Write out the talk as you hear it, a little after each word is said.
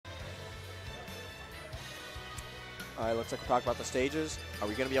All right, looks like we talked about the stages. Are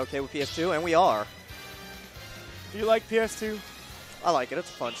we going to be okay with PS2? And we are. Do you like PS2? I like it.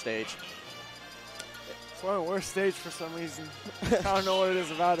 It's a fun stage. It's one of the worst stages for some reason. I don't know what it is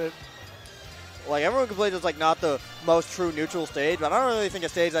about it. Like, everyone complains it's, like, not the most true neutral stage, but I don't really think a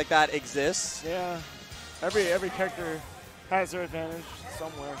stage like that exists. Yeah. Every character has their advantage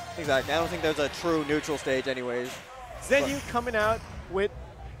somewhere. Exactly. I don't think there's a true neutral stage anyways. Zenyou coming out with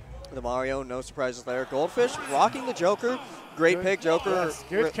the Mario, no surprises there. Goldfish rocking the Joker. Great pick, Joker. Yes,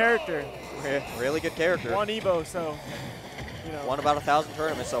 good character. Really good character. One Evo, so, you know. Won about 1,000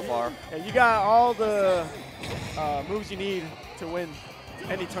 tournaments so far. Yeah, you got all the moves you need to win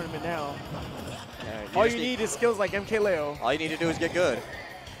any tournament now. Yeah, all you need is skills like MKLeo. All you need to do is get good.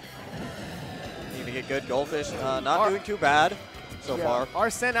 You need to get good. Goldfish not doing too bad so far.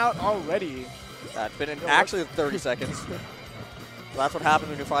 Arsene out already. That's been actually 30 seconds. So that's what happens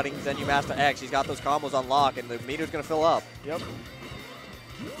when you're fighting Zenyou Master X. He's got those combos on lock, and the meter's going to fill up. Yep.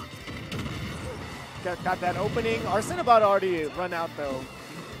 Got that opening. Arsene about already run out, though.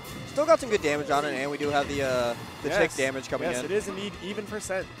 Still got some good damage on it, and we do have the tick damage coming in. Yes, it is indeed even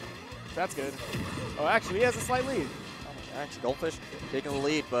percent. That's good. Oh, actually, he has a slight lead. Actually, Goldfish taking the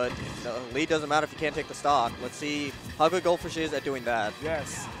lead, but the lead doesn't matter if you can't take the stock. Let's see how good Goldfish is at doing that.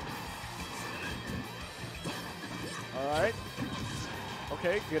 Yes. All right.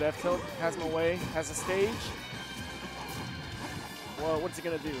 Okay, good F tilt. Has him away. Has a stage. Well, what's he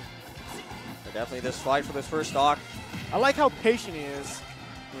going to do? So definitely this fight for this first stock. I like how patient he is.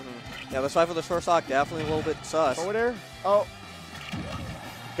 Yeah, this fight for this first stock definitely a little bit sus. Over there. Oh.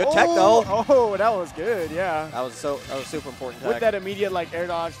 Good tech though. Oh, that was good. Yeah. That was super important tech. With that immediate like air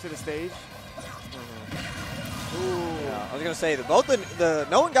dodge to the stage. Ooh. Yeah, I was gonna say that both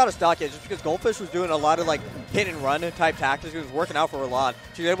no one got a stock yet just because Goldfish was doing a lot of like hit and run type tactics. He was working out for her a lot.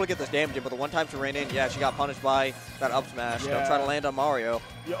 She was able to get this damage in, but the one time she ran in, yeah, she got punished by that up smash. Yeah. Don't try to land on Mario.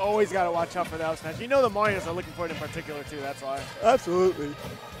 You always gotta watch out for the up smash. You know the Marios are looking for it in particular too. That's why. Absolutely.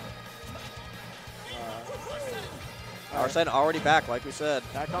 Arsene already back, like we said.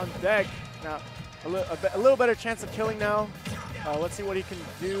 Back on deck. Now, a little better chance of killing now. Let's see what he can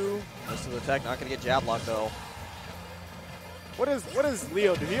do. This is the tech, not going to get jab lock though. What does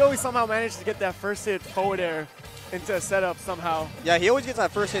Leo do? He always somehow managed to get that first hit forward air into a setup somehow. Yeah, he always gets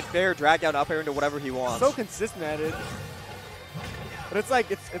that first hit fair, drag down up air into whatever he wants. So consistent at it. But it's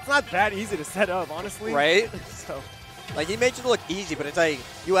like, it's not that easy to set up, honestly. Right? So. Like, he makes it look easy, but it's like,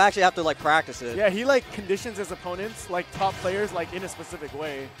 you actually have to, like, practice it. Yeah, he, like, conditions his opponents, like, top players, like, in a specific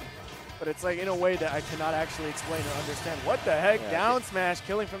way. But it's, like, in a way that I cannot actually explain or understand. What the heck? Yeah. Down smash,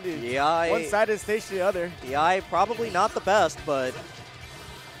 killing from the one side of the stage to the other. DI probably not the best, but...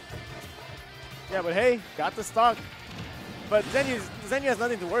 Yeah, but hey, got the stock. But Zenyou has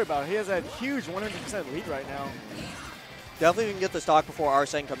nothing to worry about. He has a huge 100% lead right now. Definitely can get the stock before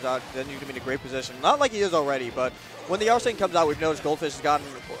Arsene comes out. Then you can be in a great position. Not like he is already, but when the Arsene comes out, we've noticed Goldfish has gotten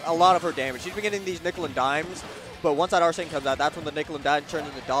a lot of her damage. She's been getting these nickel and dimes, but once that Arsene comes out, that's when the nickel and dime turns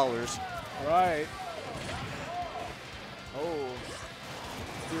into dollars. Right. Oh.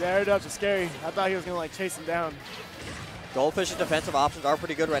 Dude, the air dodge was scary. I thought he was going to like chase him down. Goldfish's defensive options are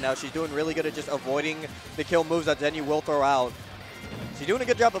pretty good right now. She's doing really good at just avoiding the kill moves that Zenyou will throw out. She's doing a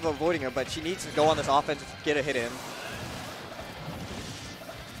good job of avoiding her, but she needs to go on this offense to get a hit in.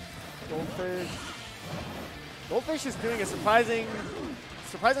 Goldfish is doing a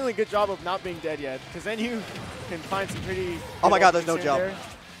surprisingly good job of not being dead yet, because then you can find some pretty. Oh my God! There's no jump. There.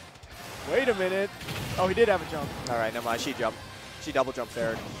 Wait a minute. Oh, he did have a jump. All right, never mind. She jumped. She double jumped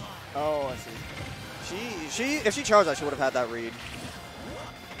there. Oh, I see. If she charged that, she would have had that read.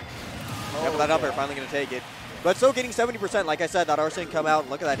 Yeah, but that up air finally going to take it. But still getting 70%. Like I said, that Arsene come out and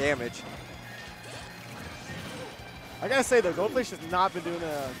look at that damage. I gotta say though, Goldfish has not been doing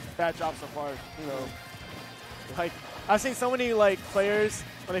a bad job so far. You know, like I've seen so many like players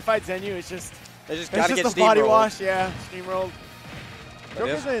when they fight Zenyou, it's just gotta get the body wash, yeah, steamrolled.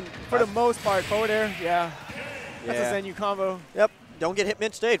 Joker's been for the most part forward air, yeah. That's a Zenyou combo. Yep. Don't get hit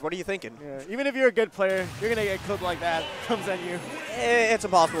mid-stage. What are you thinking? Yeah. Even if you're a good player, you're gonna get killed like that from Zenyou. It's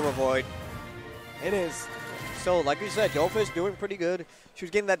impossible to avoid. It is. So, like we said, Goldfish doing pretty good. She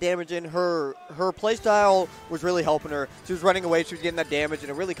was getting that damage in. Her playstyle was really helping her. She was running away. She was getting that damage, and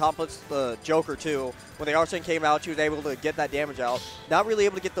it really complexed the Joker, too. When the Arsene came out, she was able to get that damage out. Not really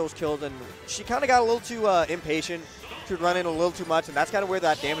able to get those kills, and she kind of got a little too impatient. She was running a little too much, and that's kind of where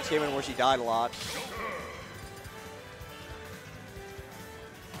that damage came in, where she died a lot.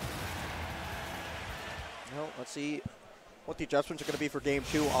 Well, let's see what the adjustments are going to be for Game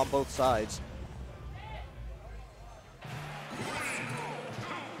 2 on both sides.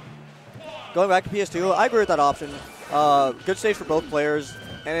 Going back to PS2, I agree with that option. Good stage for both players.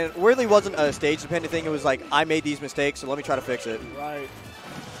 And it really wasn't a stage-dependent thing. It was like, I made these mistakes, so let me try to fix it. Right.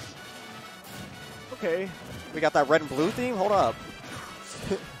 Okay. We got that red and blue theme? Hold up.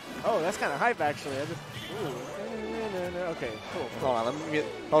 Oh, that's kind of hype, actually. Okay, cool. Hold on.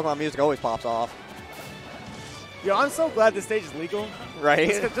 Pokemon music always pops off. Yo, I'm so glad this stage is legal. Right?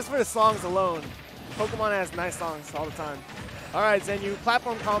 Just for the songs alone. Pokemon has nice songs all the time. All right, Zenyou,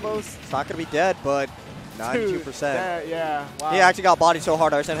 platform combos. It's not going to be dead, but 92%. Yeah, wow. He actually got bodied so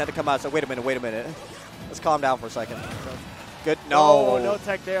hard, our had to come out. So wait a minute. Let's calm down for a second. Good. No. Oh, no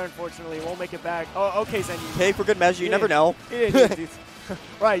tech there, unfortunately. Won't make it back. Oh, okay, Zenyou. Take for good measure. You never know.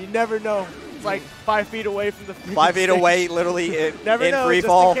 Right, you never know. It's like 5 feet away from the 5 feet away, literally in free Just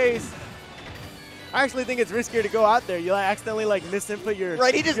fall. in case. I actually think it's riskier to go out there. You accidentally misinput your,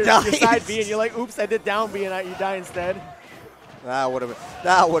 he just your side B, and you're like, oops, I did down B, and you die instead. That would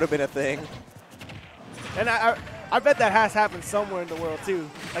have been a thing. And I bet that has happened somewhere in the world too.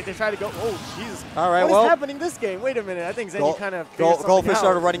 Like they try to go, oh Jesus! All right, what is happening this game? Wait a minute, I think Zenyou kind of Goldfish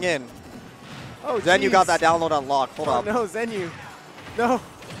started running in. Oh, Zenyou got that download unlocked. Hold up. No, Zenyou, no.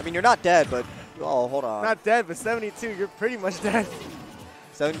 I mean, you're not dead, but hold on. Not dead, but 72. You're pretty much dead.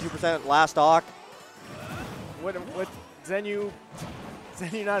 72% last stock. What Zenyou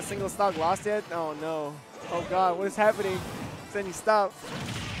not a single stock lost yet? Oh no! Oh God, what is happening? Zenyou, stop!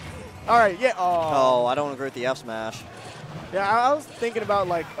 All right, yeah. Oh, I don't agree with the F smash. Yeah, I was thinking about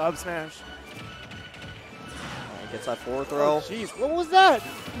up smash. Gets that forward throw. Jeez, what was that?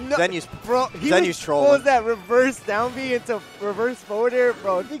 No, Zenyou's trolling. What was that? Reverse down B into reverse forward air,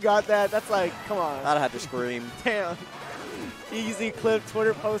 bro. If he got that, that's like, come on. I'd have to scream. Damn. Easy clip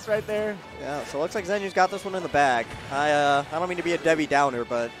Twitter post right there. Yeah, so it looks like Zenyou's got this one in the bag. I don't mean to be a Debbie Downer,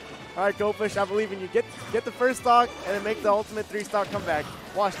 but. All right, Goldfish, I believe in you. Get the first stock and then make the ultimate 3-stock comeback.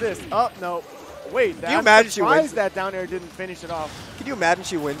 Watch this. Oh, no. Wait, Can you imagine she wins? that down air didn't finish it off. Can you imagine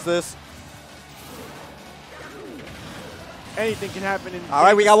she wins this? Anything can happen in All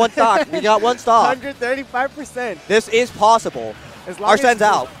right, we got one stock. 135%. This is possible. Arsene's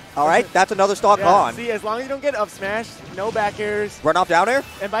out. All right, that's another stock gone. See, as long as you don't get up smash, no back airs. Run off down air?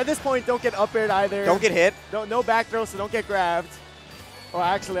 And by this point, don't get up aired either. Don't get hit. No back throw, so don't get grabbed. Oh,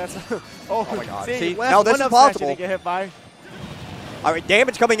 actually, that's... oh my God. See, now this is possible. Get hit by. All right,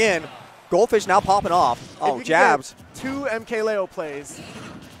 damage coming in. Goldfish now popping off. Oh, jabs. 2 MK Leo plays.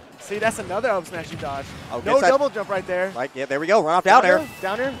 See, that's another up smash you dodge. Oh, no double jump right there. Right, yeah, there we go. Run off down air.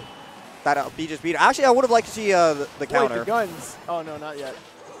 Down air. That B just beat it. Actually, I would have liked to see the counter. Wait, the guns. Oh, no, not yet.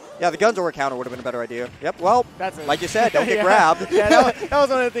 Yeah, the guns or a counter would have been a better idea. Yep, well, that's it. Like you said, don't get grabbed. Yeah, that was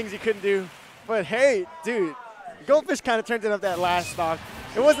one of the things you couldn't do. But, hey, dude, Goldfish kind of turned it up that last stock.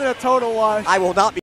 It wasn't a total wash. I will not be